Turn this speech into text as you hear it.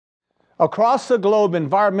Across the globe,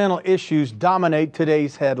 environmental issues dominate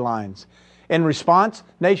today's headlines. In response,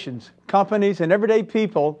 nations, companies, and everyday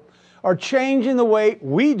people are changing the way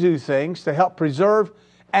we do things to help preserve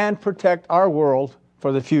and protect our world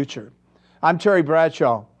for the future. I'm Terry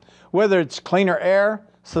Bradshaw. Whether it's cleaner air,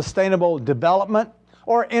 sustainable development,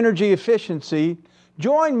 or energy efficiency,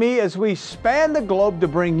 join me as we span the globe to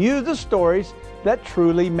bring you the stories that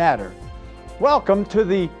truly matter. Welcome to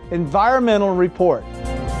the Environmental Report.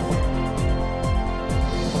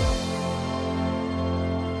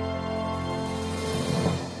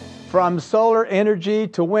 From solar energy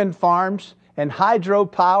to wind farms and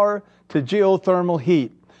hydropower to geothermal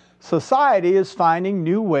heat, society is finding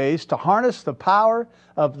new ways to harness the power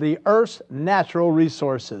of the Earth's natural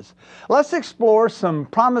resources. Let's explore some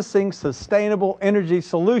promising sustainable energy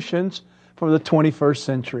solutions for the 21st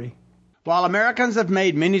century. While Americans have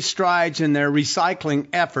made many strides in their recycling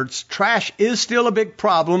efforts, trash is still a big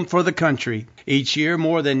problem for the country. Each year,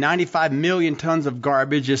 more than 95 million tons of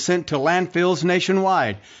garbage is sent to landfills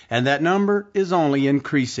nationwide, and that number is only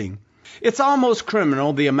increasing. It's almost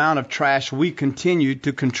criminal the amount of trash we continue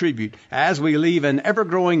to contribute as we leave an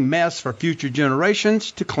ever-growing mess for future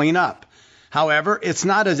generations to clean up. However, it's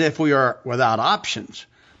not as if we are without options.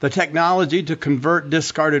 The technology to convert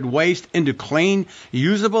discarded waste into clean,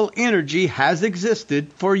 usable energy has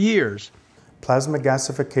existed for years. Plasma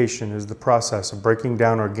gasification is the process of breaking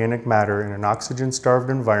down organic matter in an oxygen-starved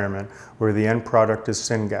environment where the end product is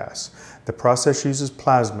syngas. The process uses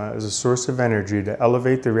plasma as a source of energy to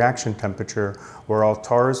elevate the reaction temperature where all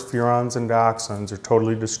tars, furans, and dioxins are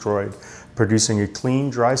totally destroyed, producing a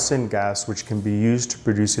clean, dry syngas which can be used to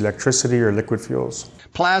produce electricity or liquid fuels.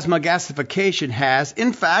 Plasma gasification has,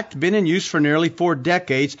 in fact, been in use for nearly 4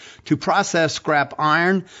 decades to process scrap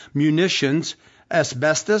iron, munitions,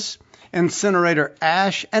 asbestos, incinerator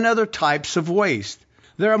ash, and other types of waste.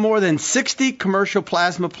 There are more than 60 commercial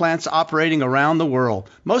plasma plants operating around the world,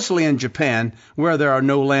 mostly in Japan, where there are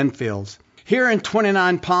no landfills. Here in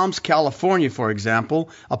 29 Palms, California, for example,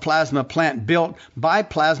 a plasma plant built by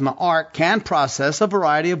Plasma Arc can process a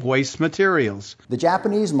variety of waste materials. The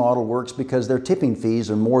Japanese model works because their tipping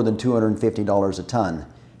fees are more than $250 a ton.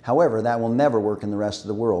 However, that will never work in the rest of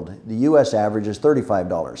the world. The U.S. average is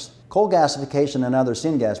 $35. Coal gasification and other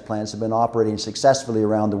syngas plants have been operating successfully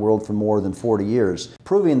around the world for more than 40 years,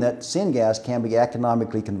 proving that syngas can be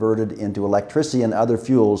economically converted into electricity and other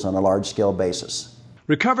fuels on a large-scale basis.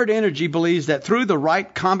 Recovered Energy believes that through the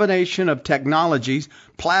right combination of technologies,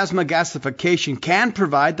 plasma gasification can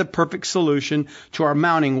provide the perfect solution to our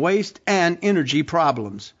mounting waste and energy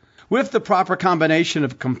problems. With the proper combination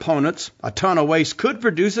of components, a ton of waste could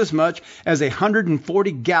produce as much as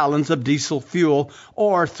 140 gallons of diesel fuel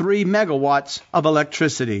or 3 megawatts of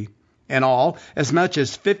electricity. In all, as much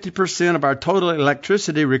as 50% of our total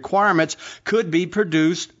electricity requirements could be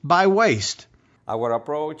produced by waste. Our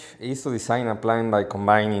approach is to design a plant by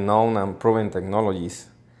combining known and proven technologies.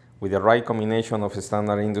 With the right combination of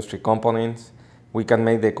standard industry components, we can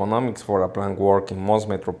make the economics for a plant work in most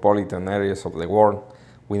metropolitan areas of the world,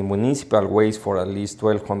 with municipal waste for at least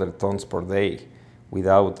 1,200 tons per day,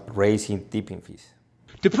 without raising tipping fees.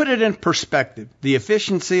 To put it in perspective, the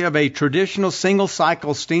efficiency of a traditional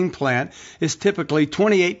single-cycle steam plant is typically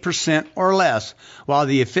 28% or less, while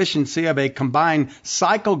the efficiency of a combined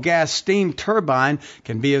cycle gas steam turbine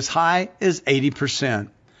can be as high as 80%.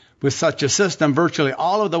 With such a system, virtually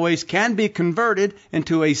all of the waste can be converted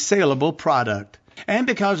into a saleable product. And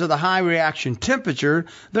because of the high reaction temperature,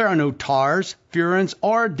 there are no tars, furans,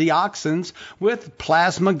 or dioxins with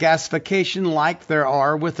plasma gasification like there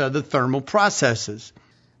are with other thermal processes.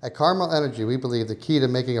 At Carmel Energy, we believe the key to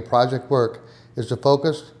making a project work is to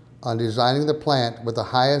focus on designing the plant with the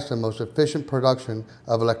highest and most efficient production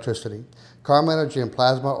of electricity. Carmel Energy and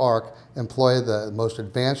Plasma Arc employ the most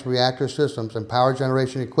advanced reactor systems and power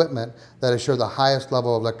generation equipment that assure the highest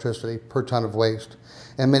level of electricity per ton of waste.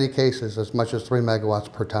 In many cases, as much as 3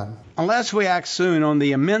 megawatts per ton. Unless we act soon on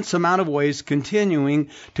the immense amount of waste continuing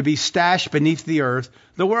to be stashed beneath the earth,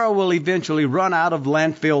 the world will eventually run out of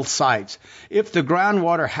landfill sites if the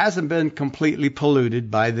groundwater hasn't been completely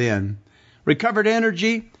polluted by then. Recovered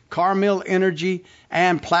Energy, Carmel Energy,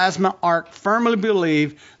 and Plasma Arc firmly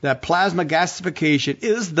believe that plasma gasification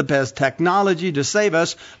is the best technology to save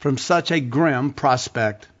us from such a grim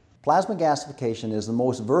prospect. Plasma gasification is the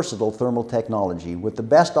most versatile thermal technology with the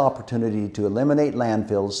best opportunity to eliminate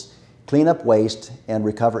landfills, clean up waste, and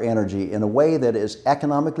recover energy in a way that is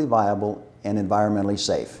economically viable and environmentally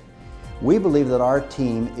safe. We believe that our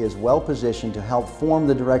team is well positioned to help form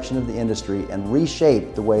the direction of the industry and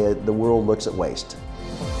reshape the way the world looks at waste.